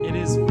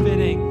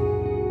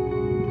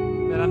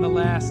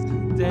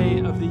last day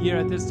of the year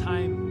at this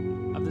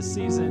time of the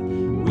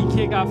season, we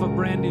kick off a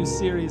brand new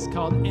series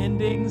called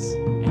Endings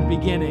and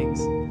Beginnings.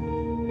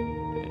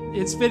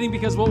 It's fitting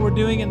because what we're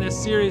doing in this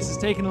series is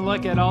taking a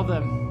look at all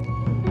the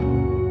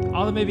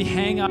maybe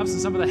hang-ups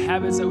and some of the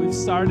habits that we've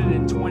started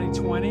in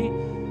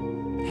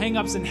 2020.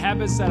 Hang-ups and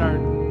habits that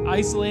are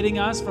isolating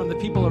us from the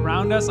people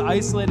around us,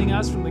 isolating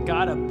us from the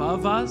God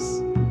above us.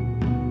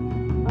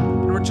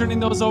 And we're turning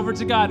those over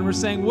to God, and we're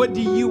saying, what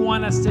do you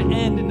want us to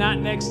end? Not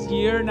next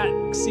year, not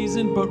next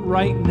season, but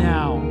right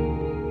now.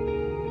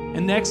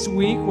 And next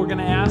week, we're going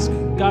to ask,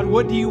 God,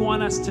 what do you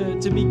want us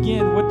to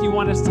begin? What do you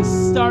want us to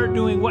start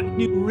doing? What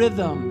new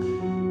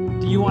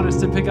rhythm do you want us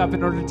to pick up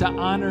in order to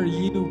honor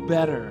you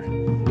better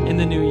in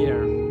the new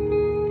year?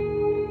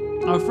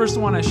 I first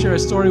want to share a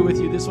story with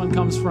you. This one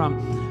comes from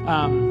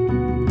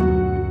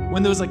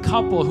when there was a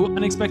couple who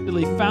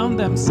unexpectedly found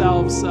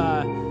themselves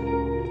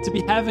to be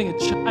having a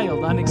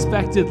child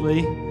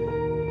unexpectedly.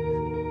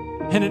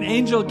 And an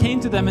angel came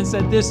to them and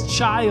said, this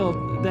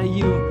child that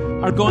you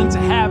are going to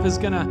have is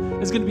going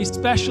to be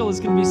special, is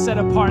going to be set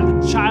apart.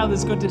 The child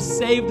is going to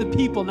save the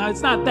people. Now,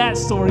 it's not that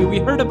story. We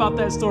heard about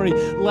that story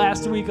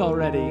last week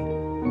already.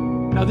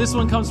 Now, this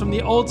one comes from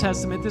the Old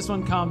Testament. This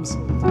one comes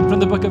from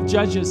the book of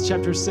Judges,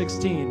 chapter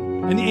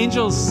 16. And the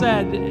angel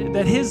said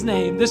that his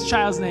name, this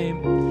child's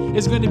name,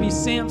 is going to be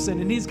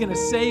Samson, and he's going to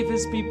save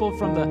his people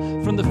from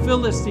the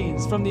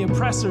Philistines, from the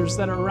oppressors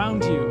that are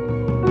around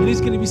you. And he's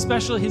going to be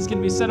special. He's going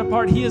to be set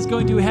apart. He is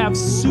going to have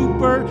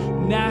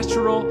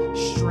supernatural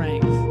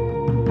strength.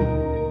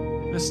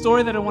 The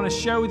story that I want to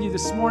share with you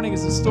this morning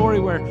is a story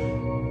where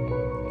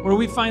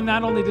we find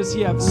not only does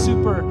he have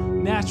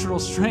supernatural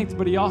strength,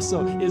 but he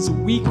also is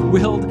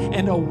weak-willed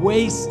and a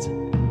waste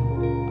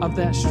of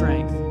that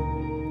strength.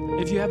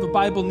 If you have a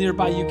Bible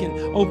nearby, you can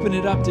open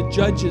it up to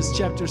Judges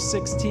chapter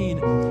 16,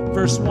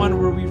 verse 1,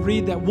 where we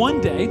read that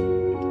one day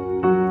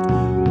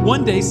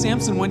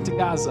Samson went to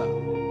Gaza,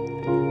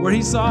 where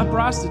he saw a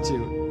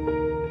prostitute.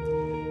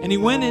 And he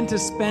went in to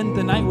spend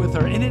the night with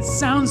her. And it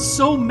sounds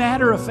so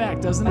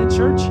matter-of-fact, doesn't it,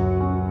 church?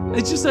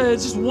 It's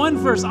just one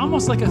verse,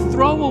 almost like a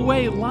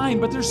throwaway line,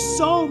 but there's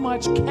so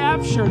much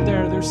captured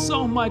there. There's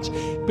so much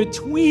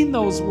between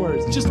those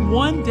words. Just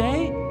one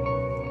day.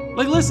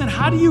 Like, listen,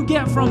 how do you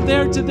get from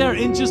there to there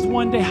in just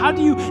one day? How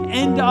do you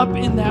end up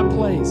in that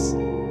place?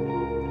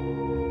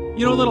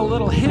 You know,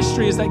 little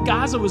history is that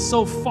Gaza was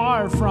so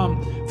far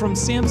from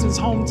Samson's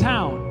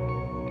hometown.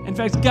 In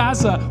fact,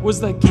 Gaza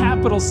was the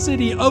capital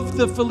city of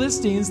the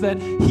Philistines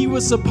that he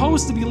was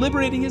supposed to be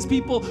liberating his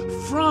people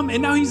from.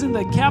 And now he's in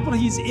the capital.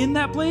 He's in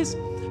that place.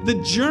 The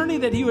journey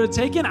that he would have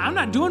taken, I'm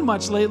not doing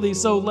much lately,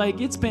 so like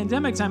it's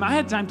pandemic time. I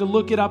had time to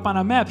look it up on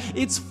a map.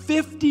 It's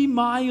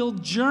 50-mile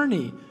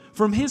journey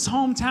from his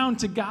hometown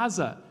to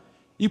Gaza.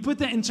 You put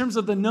that in terms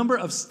of the number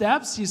of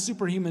steps, he has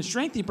superhuman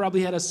strength. He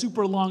probably had a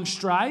super long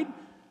stride.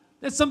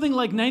 That's something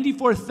like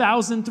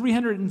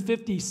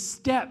 94,350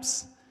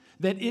 steps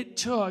that it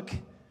took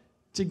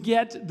to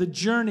get the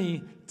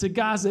journey to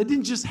Gaza. It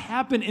didn't just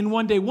happen in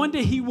one day. One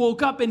day he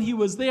woke up and he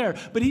was there,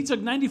 but he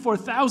took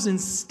 94,000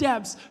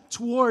 steps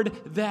toward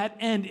that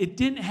end. It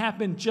didn't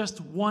happen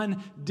just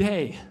one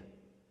day.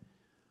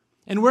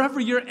 And wherever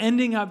you're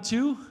ending up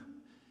to,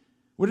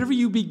 whatever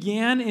you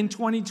began in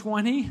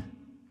 2020,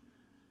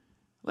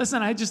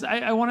 listen,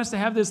 I want us to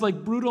have this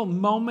like brutal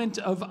moment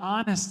of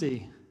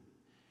honesty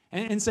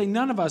and say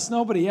none of us,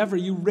 nobody ever,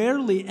 you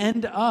rarely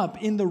end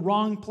up in the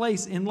wrong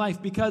place in life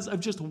because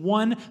of just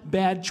one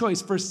bad choice.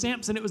 For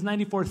Samson, it was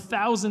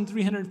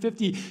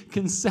 94,350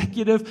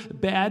 consecutive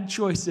bad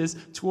choices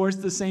towards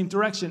the same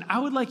direction. I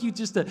would like you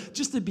just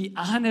to be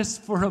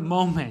honest for a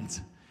moment.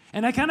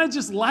 And I kind of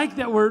just like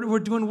that we're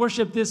doing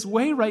worship this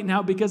way right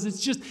now because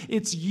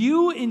it's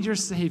you and your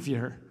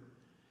Savior.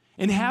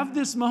 And have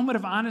this moment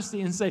of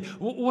honesty and say,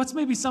 what's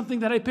maybe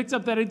something that I picked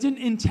up that I didn't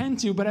intend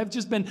to, but I've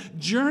just been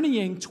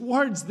journeying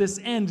towards this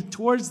end,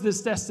 towards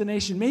this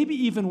destination, maybe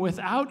even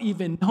without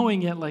even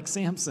knowing it, like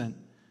Samson.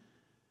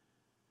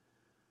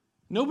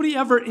 Nobody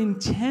ever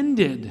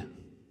intended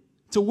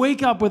to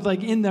wake up with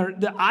like in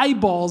the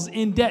eyeballs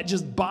in debt,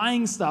 just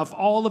buying stuff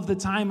all of the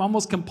time,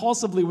 almost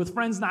compulsively, with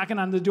friends knocking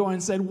on the door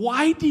and said,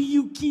 why do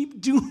you keep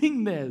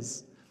doing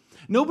this?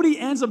 Nobody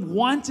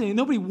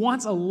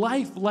wants a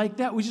life like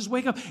that. We just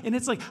wake up and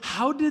it's like,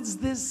 how does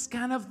this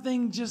kind of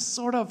thing just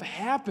sort of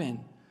happen?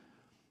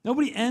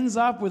 Nobody ends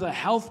up with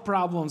health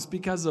problems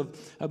because of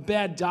a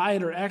bad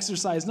diet or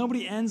exercise.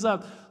 Nobody ends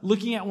up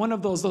looking at one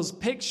of those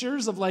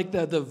pictures of like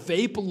the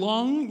vape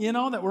lung, you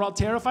know, that we're all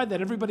terrified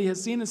that everybody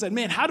has seen and said,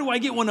 man, how do I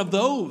get one of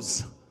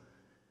those?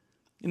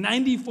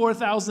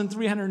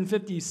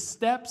 94,350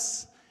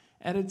 steps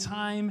at a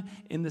time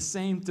in the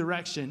same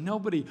direction.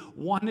 Nobody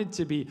wanted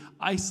to be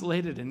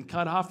isolated and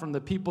cut off from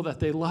the people that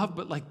they love,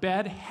 but like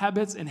bad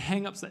habits and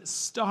hang-ups that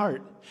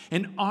start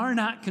and are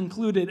not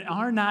concluded,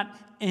 are not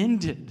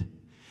ended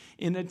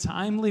in a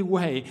timely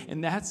way,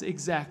 and that's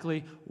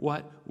exactly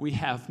what we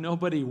have.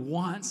 Nobody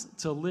wants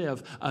to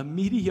live a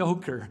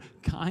mediocre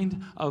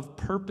kind of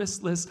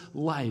purposeless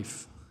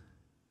life.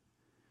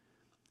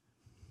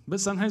 But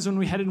sometimes when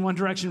we head in one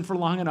direction for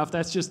long enough,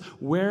 that's just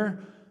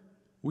where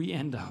we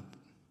end up.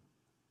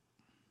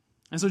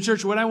 And so,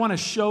 church, what I want to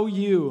show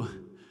you,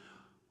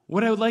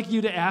 what I would like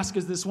you to ask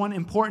is this one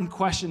important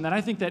question that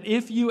I think that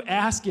if you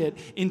ask it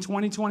in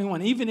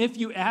 2021, even if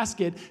you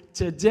ask it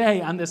today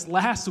on this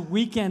last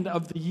weekend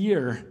of the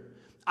year,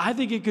 I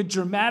think it could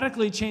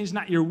dramatically change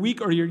not your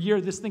week or your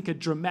year. This thing could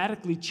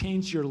dramatically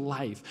change your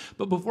life.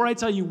 But before I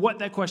tell you what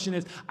that question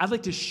is, I'd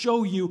like to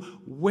show you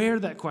where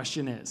that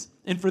question is.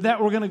 And for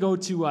that, we're going to go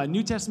to a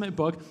New Testament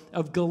book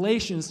of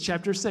Galatians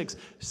chapter 6.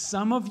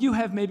 Some of you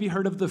have maybe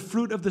heard of the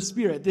fruit of the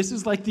Spirit. This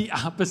is like the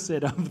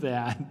opposite of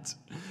that.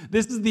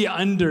 This is the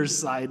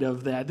underside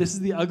of that. This is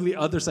the ugly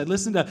other side.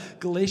 Listen to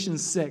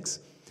Galatians 6,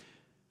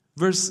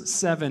 verse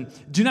 7.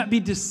 Do not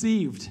be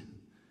deceived.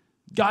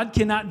 God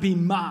cannot be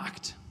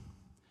mocked.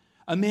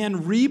 A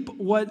man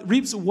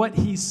reaps what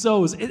he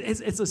sows.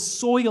 It's a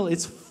soil.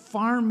 It's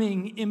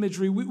farming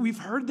imagery. We've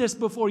heard this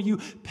before. You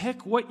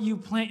pick what you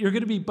plant. You're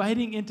going to be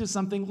biting into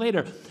something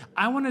later.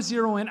 I want to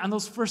zero in on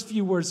those first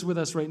few words with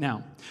us right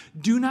now.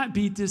 Do not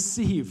be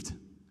deceived.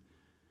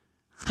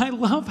 I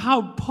love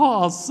how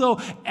Paul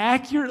so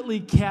accurately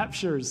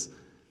captures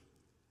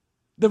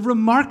the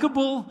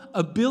remarkable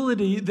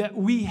ability that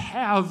we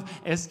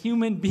have as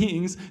human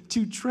beings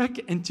to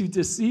trick and to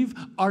deceive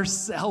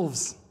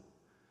ourselves.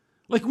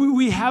 Like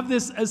we have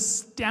this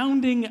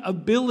astounding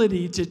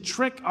ability to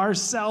trick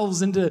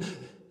ourselves into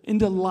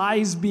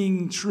lies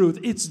being truth.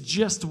 It's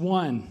just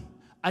one.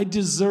 I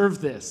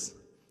deserve this.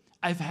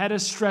 I've had a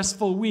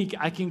stressful week.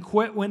 I can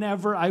quit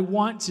whenever I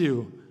want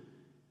to.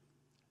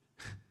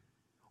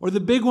 Or the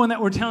big one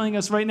that we're telling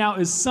us right now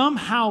is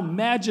somehow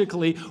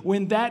magically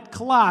when that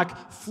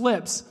clock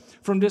flips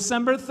from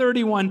December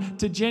 31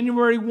 to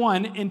January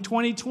 1 in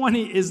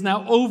 2020 is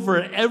now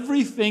over.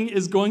 Everything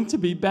is going to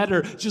be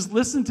better. Just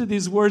listen to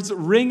these words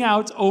ring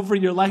out over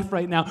your life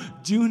right now.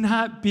 Do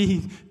not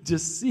be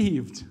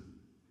deceived.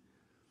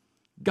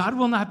 God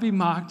will not be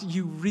mocked.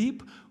 You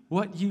reap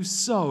what you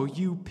sow.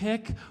 You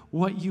pick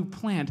what you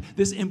plant.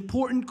 This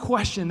important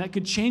question that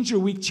could change your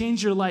week,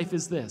 change your life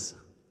is this.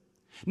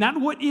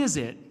 Not what is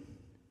it,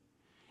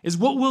 is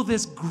what will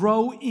this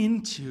grow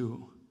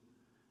into?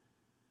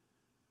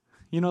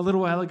 You know, a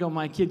little while ago,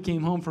 my kid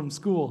came home from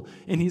school,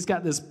 and he's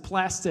got this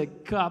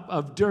plastic cup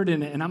of dirt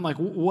in it, and I'm like,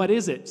 what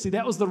is it? See,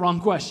 that was the wrong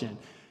question,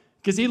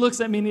 because he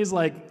looks at me, and he's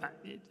like,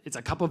 it's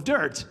a cup of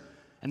dirt,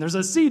 and there's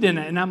a seed in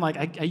it, and I'm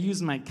like, I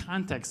used my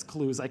context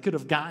clues. I could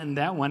have gotten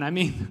that one. I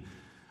mean,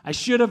 I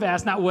should have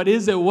asked, not what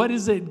is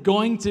it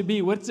going to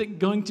be? What's it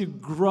going to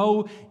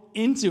grow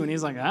into? And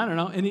he's like, I don't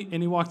know, and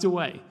he walked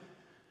away.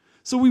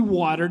 So we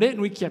watered it, and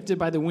we kept it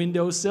by the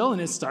windowsill,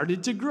 and it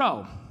started to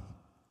grow.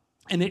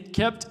 And it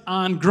kept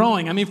on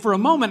growing. I mean, for a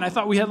moment, I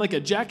thought we had like a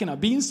Jack and a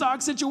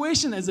Beanstalk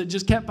situation as it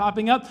just kept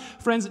popping up.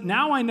 Friends,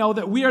 now I know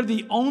that we are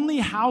the only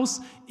house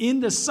in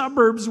the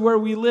suburbs where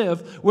we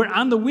live. We're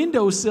on the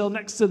windowsill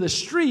next to the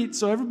street,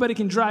 so everybody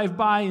can drive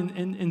by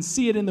and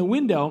see it in the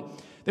window,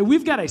 that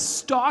we've got a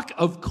stalk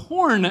of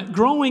corn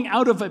growing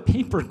out of a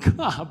paper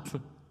cup.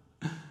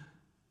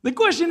 The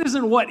question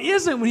isn't what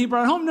is it when he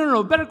brought it home.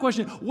 No. Better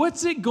question,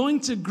 what's it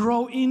going to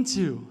grow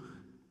into?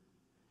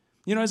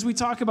 You know, as we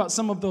talk about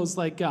some of those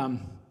like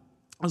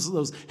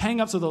those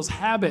hang-ups or those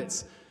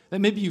habits that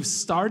maybe you've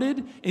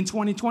started in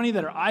 2020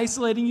 that are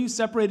isolating you,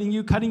 separating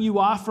you, cutting you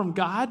off from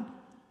God,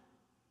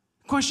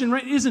 the question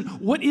right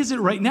isn't what is it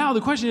right now?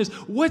 The question is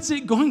what's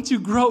it going to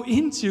grow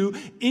into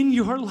in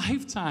your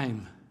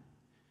lifetime?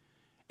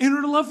 And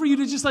I'd love for you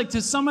to just like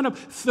to sum it up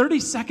 30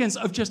 seconds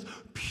of just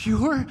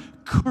pure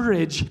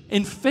courage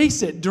and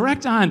face it,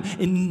 direct on,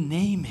 and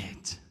name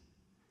it.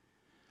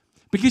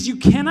 Because you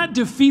cannot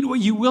defeat what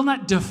you will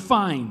not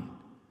define.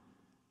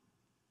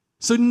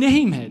 So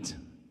name it.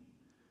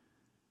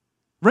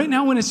 Right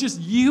now when it's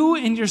just you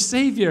and your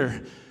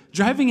Savior,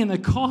 driving in the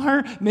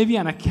car, maybe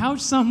on a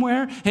couch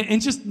somewhere,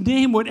 and just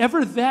name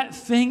whatever that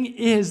thing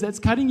is that's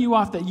cutting you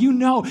off that you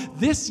know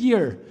this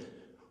year,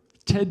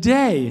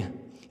 today,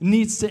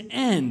 needs to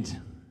end.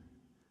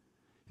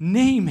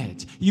 Name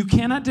it. You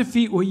cannot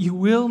defeat what you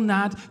will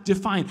not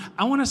define.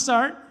 I want to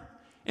start,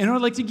 and I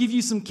would like to give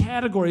you some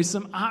categories,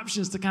 some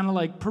options to kind of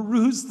like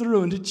peruse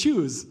through and to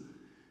choose.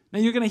 Now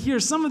you're going to hear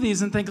some of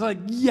these and think like,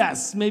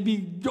 yes,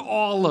 maybe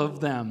all of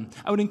them.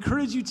 I would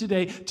encourage you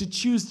today to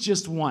choose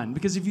just one,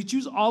 because if you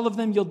choose all of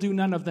them, you'll do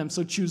none of them,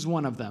 so choose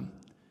one of them.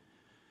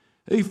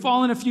 They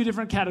fall in a few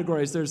different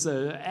categories. There's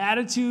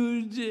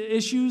attitude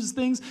issues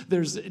things,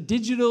 there's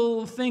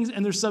digital things,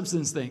 and there's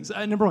substance things.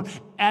 Number one,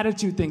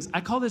 attitude things.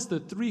 I call this the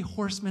 3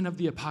 horsemen of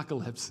the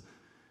apocalypse.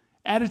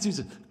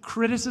 Attitudes,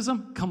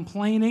 criticism,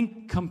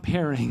 complaining,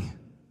 comparing.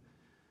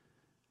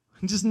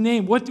 Just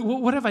name,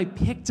 what have I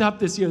picked up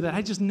this year that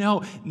I just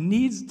know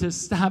needs to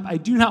stop? I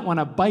do not want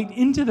to bite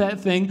into that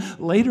thing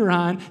later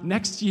on,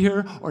 next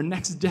year or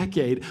next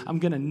decade. I'm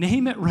going to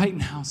name it right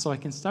now so I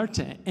can start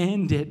to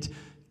end it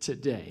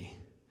today.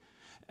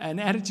 An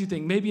attitude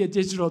thing, maybe a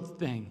digital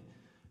thing.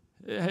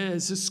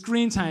 It's a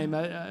screen time,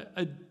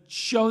 a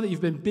show that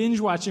you've been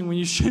binge watching when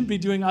you should be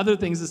doing other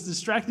things. It's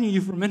distracting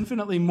you from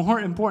infinitely more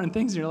important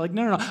things. And you're like,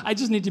 no, I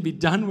just need to be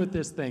done with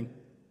this thing.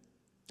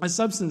 A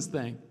substance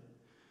thing.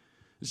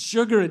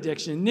 Sugar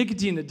addiction,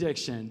 nicotine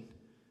addiction,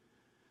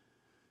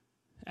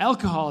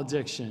 alcohol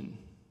addiction.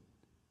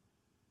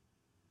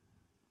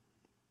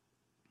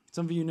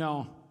 Some of you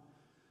know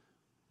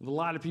with a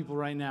lot of people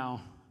right now,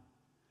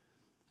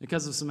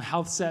 because of some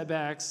health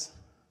setbacks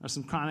or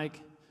some chronic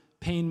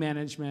pain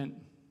management,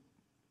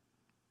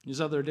 there's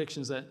other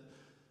addictions that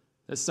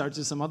start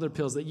to some other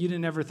pills that you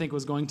didn't ever think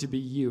was going to be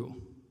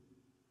you.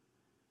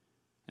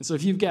 And so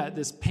if you've got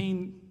this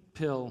pain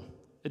pill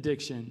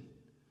addiction,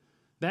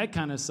 that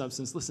kind of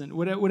substance, listen,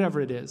 whatever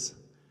it is,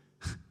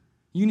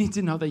 you need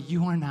to know that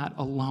you are not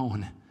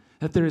alone,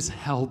 that there is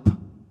help.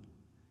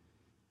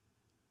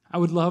 I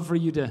would love for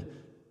you to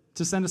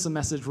send us a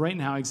message right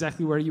now,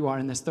 exactly where you are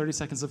in this 30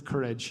 seconds of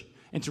courage,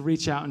 and to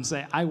reach out and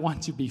say, I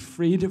want to be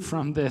freed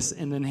from this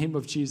in the name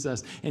of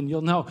Jesus. And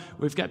you'll know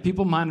we've got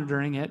people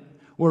monitoring it.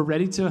 We're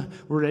ready to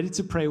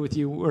pray with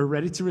you. We're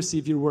ready to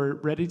receive you. We're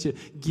ready to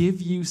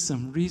give you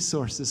some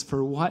resources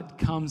for what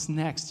comes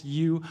next.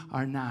 You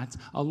are not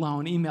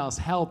alone. Email us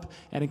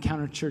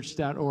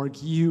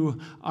help@encounterchurch.org. You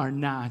are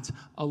not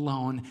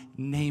alone.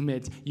 Name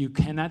it. You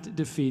cannot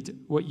defeat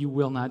what you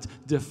will not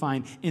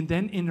define. And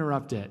then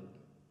interrupt it.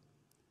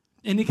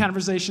 Any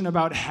conversation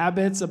about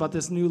habits, about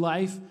this new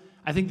life,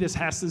 I think this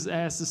has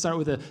to start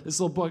with this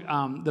little book,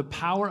 The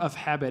Power of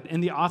Habit.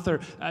 And the author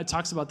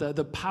talks about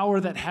the power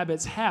that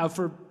habits have,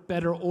 for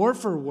better or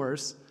for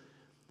worse,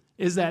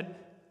 is that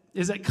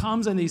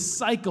comes in these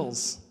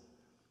cycles.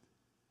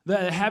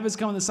 The habits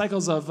come in the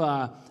cycles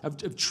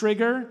of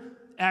trigger,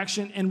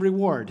 action, and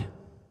reward.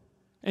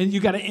 And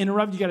you got to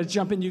interrupt, you got to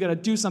jump in, you got to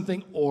do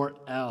something, or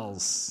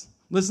else.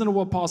 Listen to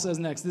what Paul says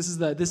next. This is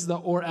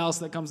the or else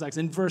that comes next.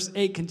 In verse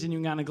 8,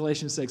 continuing on in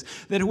Galatians 6,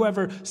 that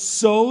whoever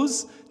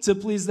sows to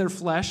please their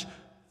flesh,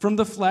 from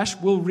the flesh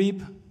will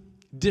reap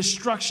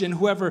destruction.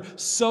 Whoever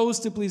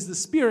sows to please the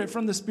Spirit,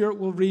 from the Spirit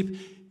will reap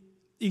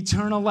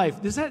eternal life.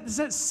 Does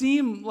that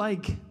seem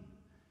like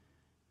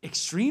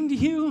extreme to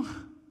you?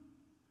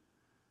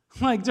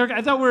 Like, Dirk,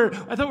 I thought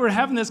we're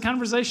having this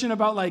conversation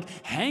about like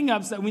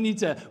hang-ups that we need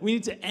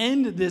to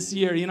end this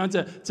year,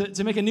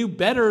 to make a new,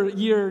 better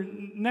year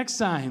next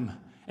time.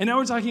 And now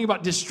we're talking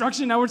about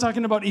destruction. Now we're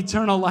talking about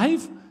eternal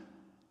life.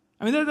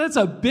 I mean, that's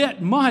a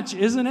bit much,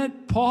 isn't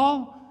it,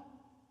 Paul?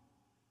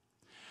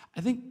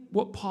 I think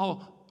what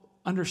Paul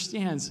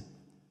understands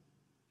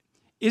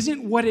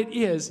isn't what it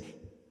is.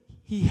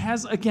 He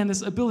has, again,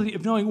 this ability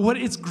of knowing what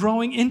it's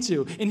growing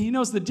into. And he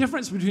knows the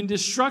difference between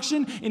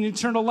destruction and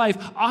eternal life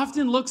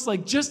often looks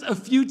like just a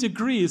few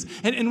degrees.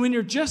 And when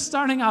you're just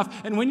starting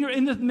off and when you're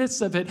in the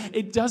midst of it,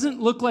 it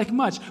doesn't look like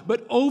much.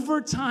 But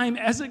over time,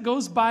 as it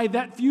goes by,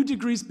 that few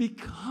degrees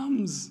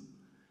becomes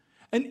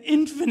an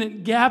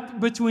infinite gap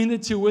between the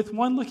two, with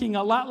one looking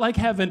a lot like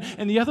heaven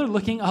and the other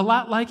looking a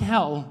lot like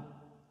hell.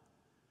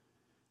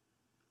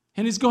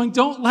 And he's going,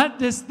 don't let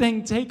this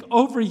thing take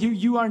over you.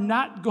 You are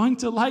not going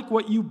to like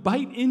what you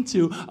bite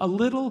into a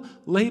little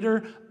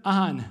later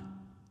on.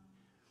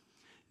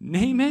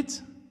 Name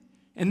it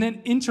and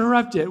then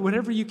interrupt it,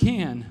 whatever you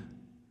can.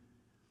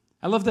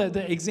 I love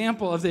the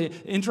example of the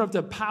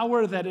interruptive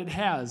power that it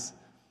has.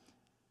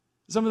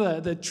 Some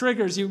of the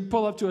triggers, you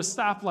pull up to a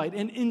stoplight,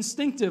 and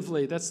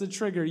instinctively, that's the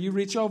trigger. You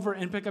reach over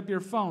and pick up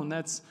your phone.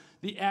 That's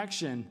the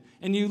action.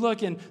 And you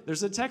look, and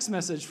there's a text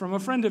message from a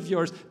friend of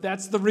yours.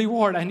 That's the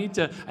reward. I need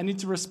to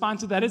respond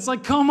to that. It's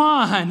like, come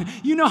on.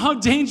 You know how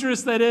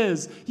dangerous that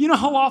is. You know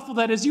how awful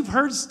that is. You've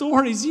heard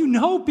stories. You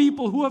know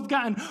people who have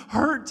gotten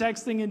hurt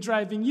texting and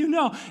driving. You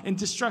know. And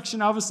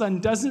destruction all of a sudden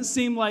doesn't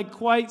seem like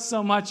quite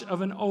so much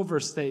of an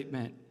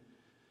overstatement,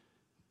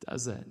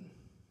 does it?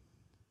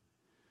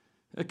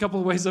 A couple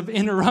of ways of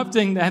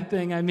interrupting that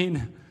thing. I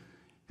mean,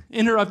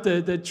 interrupt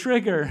the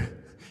trigger.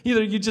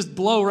 Either you just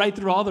blow right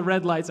through all the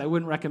red lights. I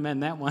wouldn't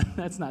recommend that one.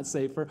 That's not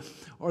safer.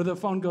 Or the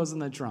phone goes in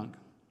the trunk.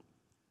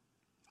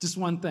 Just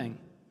one thing.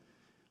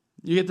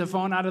 You get the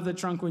phone out of the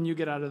trunk when you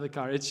get out of the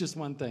car. It's just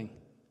one thing.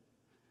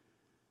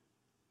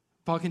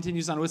 Paul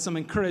continues on with some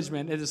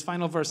encouragement in his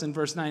final verse in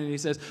verse 9, and he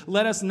says,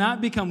 let us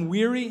not become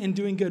weary in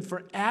doing good,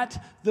 for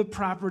at the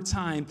proper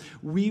time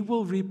we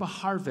will reap a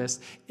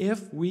harvest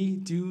if we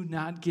do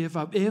not give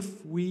up.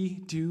 If we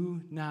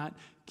do not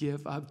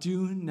give up.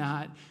 Do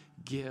not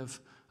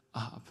give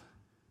up.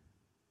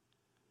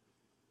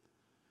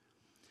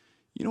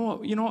 You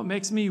know what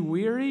makes me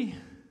weary?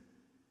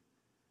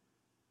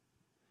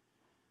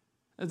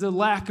 The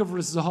lack of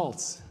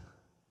results.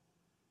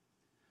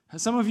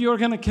 Some of you are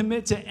going to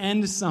commit to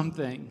end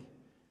something.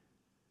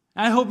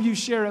 I hope you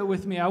share it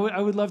with me. I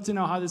would love to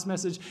know how this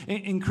message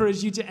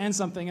encouraged you to end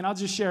something. And I'll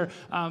just share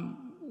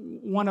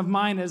one of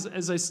mine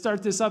as I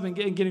start this up and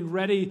getting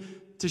ready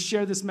to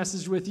share this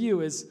message with you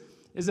is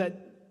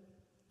that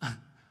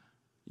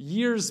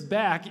years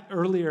back,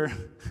 earlier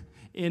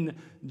in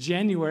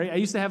January, I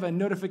used to have a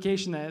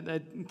notification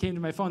that came to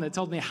my phone that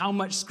told me how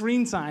much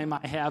screen time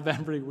I have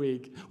every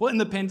week. Well, in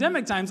the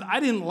pandemic times,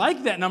 I didn't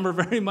like that number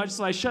very much,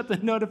 so I shut the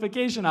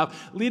notification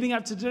off. Leading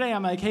up to today,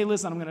 I'm like, hey,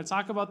 listen, I'm going to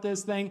talk about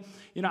this thing.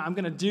 I'm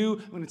going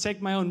to take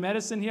my own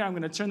medicine here. I'm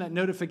going to turn that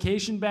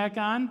notification back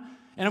on,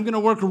 and I'm going to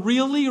work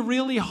really,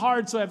 really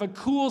hard so I have a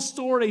cool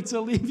story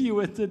to leave you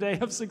with today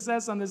of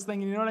success on this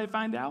thing. And you know what I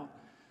find out?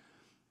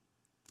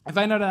 I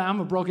find out that I'm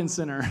a broken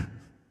sinner.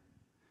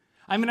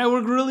 I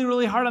work really,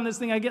 really hard on this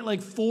thing. I get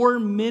like 4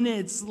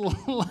 minutes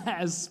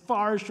less,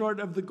 far short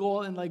of the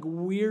goal, and like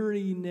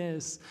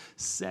weariness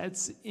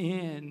sets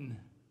in.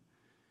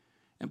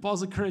 And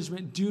Paul's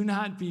encouragement, do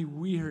not be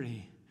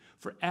weary,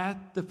 for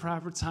at the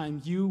proper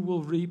time you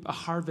will reap a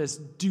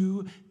harvest.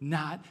 Do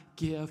not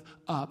give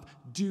up.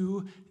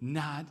 Do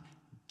not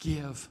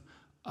give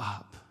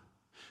up.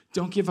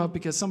 Don't give up,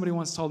 because somebody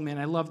once told me,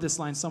 and I love this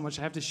line so much,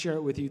 I have to share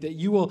it with you, that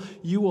you will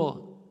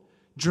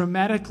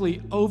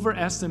dramatically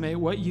overestimate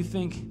what you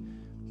think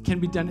can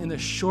be done in the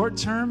short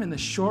term, in the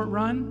short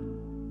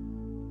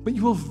run, but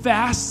you will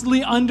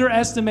vastly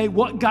underestimate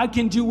what God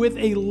can do with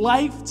a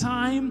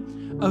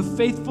lifetime of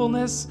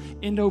faithfulness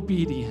and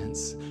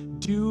obedience.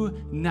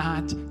 Do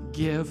not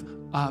give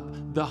up.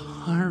 The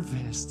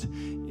harvest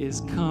is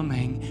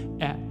coming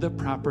at the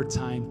proper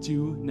time.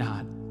 Do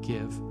not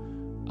give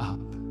up.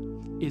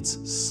 It's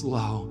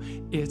slow.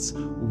 It's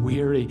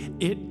weary.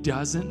 It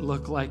doesn't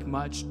look like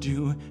much.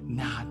 Do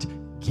not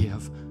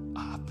give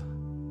up.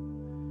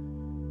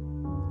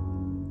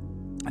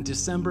 On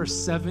December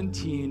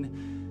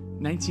 17,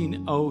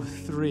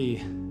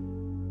 1903,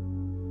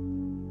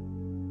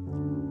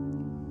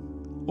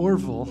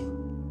 Orville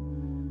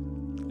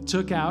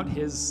took out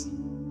his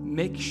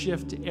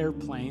makeshift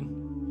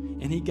airplane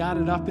and he got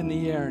it up in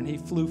the air and he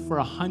flew for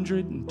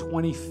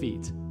 120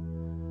 feet.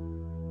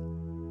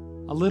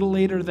 A little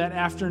later that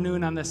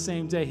afternoon on the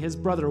same day, his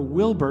brother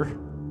Wilbur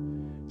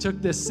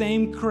took the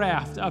same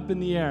craft up in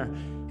the air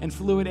and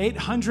flew at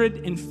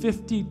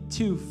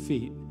 852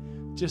 feet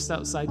just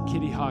outside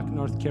Kitty Hawk,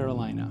 North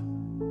Carolina.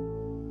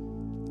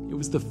 It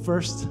was the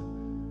first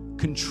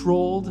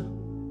controlled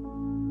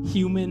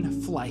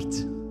human flight.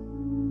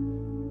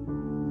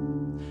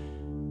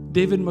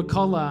 David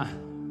McCullough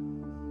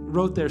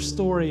wrote their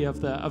story of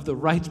the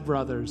Wright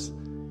brothers,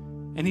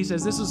 and he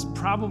says this was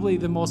probably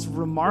the most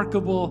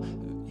remarkable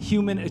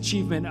human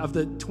achievement of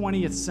the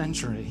 20th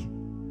century.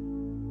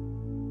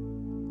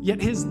 Yet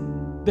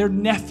their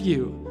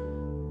nephew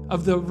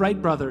of the Wright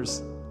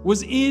brothers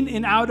was in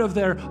and out of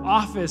their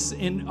office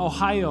in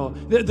Ohio,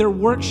 their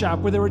workshop,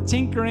 where they were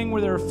tinkering,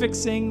 where they were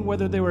fixing,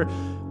 whether they were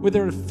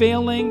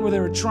failing, where they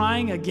were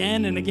trying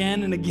again and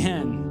again and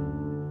again.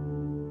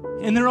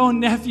 And their own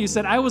nephew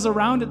said, I was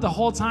around it the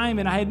whole time,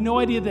 and I had no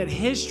idea that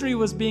history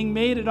was being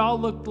made. It all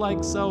looked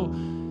like so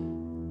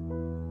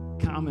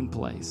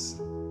commonplace.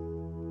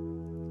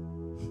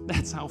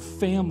 That's how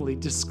family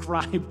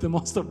described the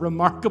most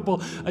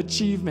remarkable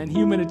achievement,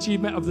 human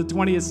achievement of the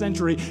 20th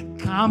century,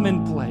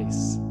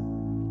 commonplace.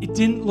 It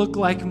didn't look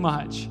like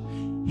much.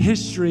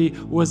 History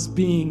was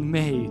being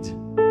made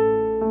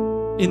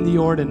in the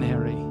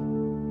ordinary,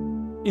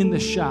 in the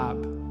shop,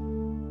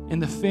 in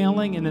the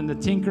failing and in the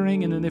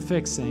tinkering and in the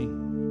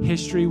fixing.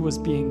 History was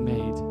being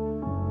made.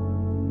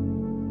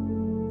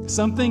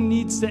 Something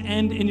needs to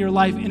end in your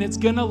life, and it's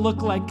going to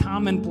look like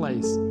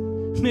commonplace.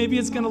 Maybe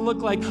it's going to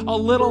look like a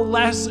little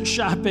less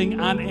shopping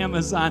on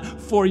Amazon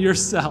for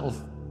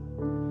yourself.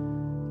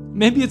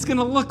 Maybe it's going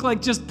to look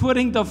like just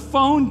putting the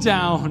phone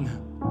down.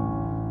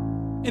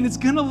 And it's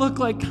going to look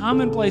like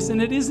commonplace, and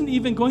it isn't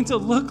even going to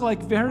look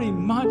like very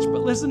much.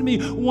 But listen to me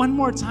one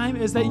more time,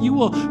 is that you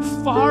will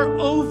far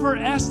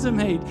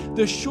overestimate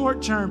the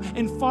short term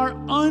and far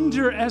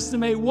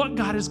underestimate what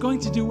God is going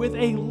to do with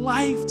a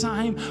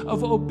lifetime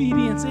of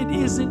obedience. It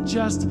isn't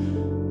just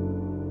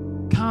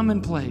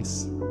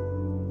commonplace.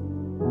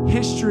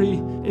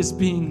 History is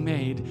being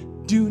made.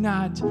 Do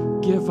not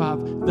give up.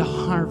 The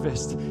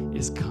harvest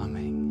is coming.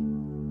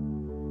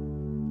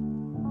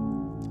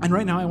 And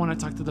right now I want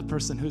to talk to the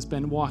person who's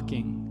been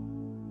walking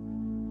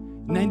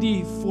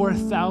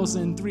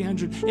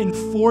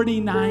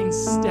 94,349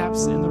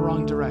 steps in the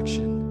wrong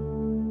direction.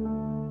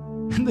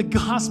 And the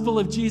gospel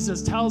of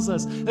Jesus tells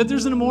us that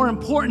there's a more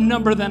important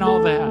number than all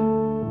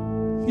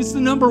that. It's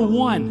the number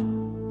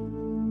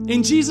 1.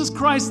 In Jesus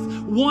Christ,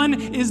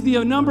 1 is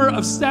the number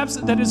of steps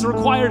that is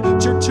required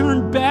to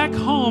turn back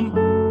home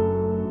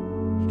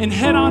and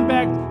head on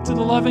back to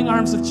the loving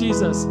arms of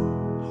Jesus.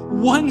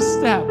 1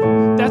 step.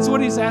 That's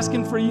what he's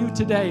asking for you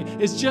today,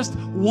 is just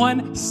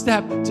 1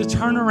 step to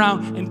turn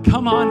around and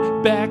come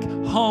on back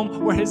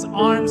home where his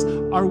arms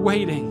are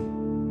waiting.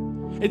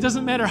 It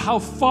doesn't matter how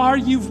far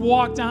you've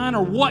walked on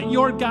or what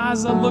your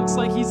Gaza looks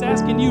like. He's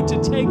asking you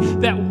to take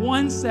that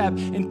 1 step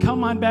and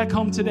come on back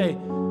home today.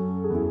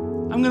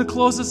 I'm going to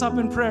close this up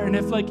in prayer. And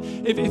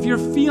if you're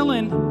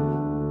feeling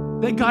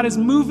that God is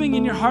moving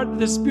in your heart, that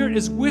the Spirit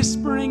is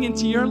whispering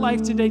into your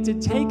life today to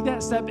take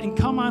that step and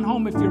come on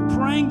home, if you're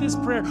praying this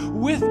prayer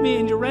with me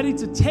and you're ready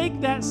to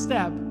take that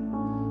step,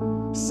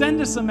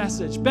 Send us a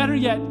message. Better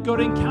yet, go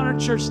to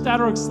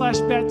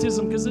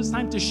encounterchurch.org/baptism, because it's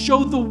time to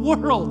show the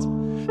world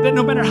that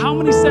no matter how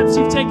many steps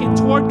you've taken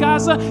toward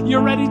Gaza,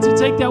 you're ready to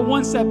take that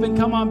one step and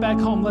come on back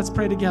home. Let's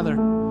pray together.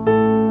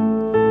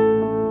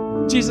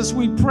 Jesus,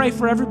 we pray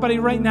for everybody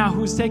right now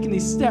who's taking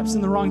these steps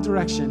in the wrong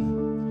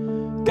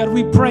direction. God,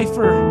 we pray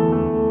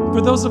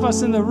for those of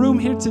us in the room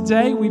here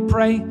today. We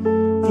pray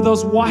for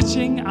those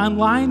watching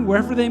online,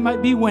 wherever they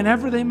might be,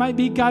 whenever they might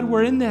be. God,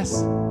 we're in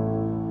this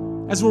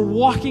as we're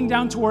walking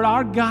down toward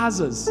our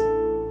Gazas.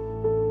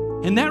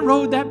 And that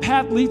road, that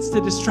path leads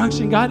to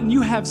destruction, God, and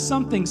you have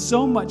something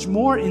so much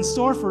more in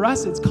store for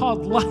us. It's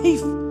called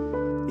life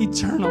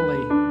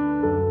eternally.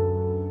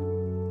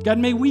 God,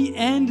 may we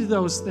end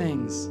those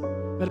things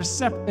that are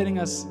separating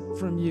us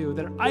from you,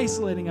 that are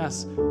isolating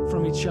us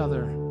from each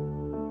other.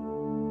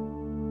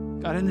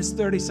 God, in this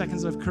 30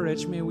 seconds of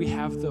courage, may we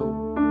take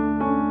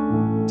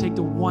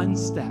the one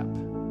step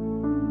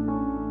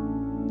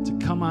to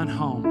come on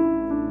home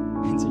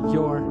into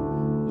your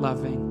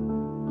loving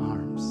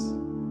arms.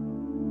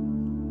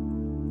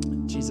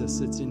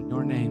 Jesus, it's in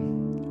your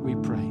name we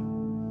pray.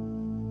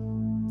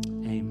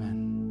 Amen.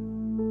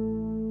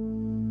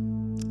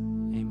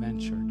 Amen,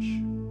 church.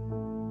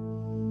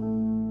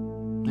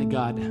 May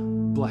God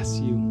bless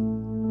you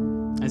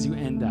as you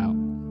end out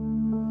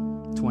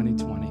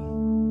 2020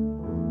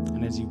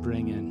 and as you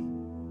bring in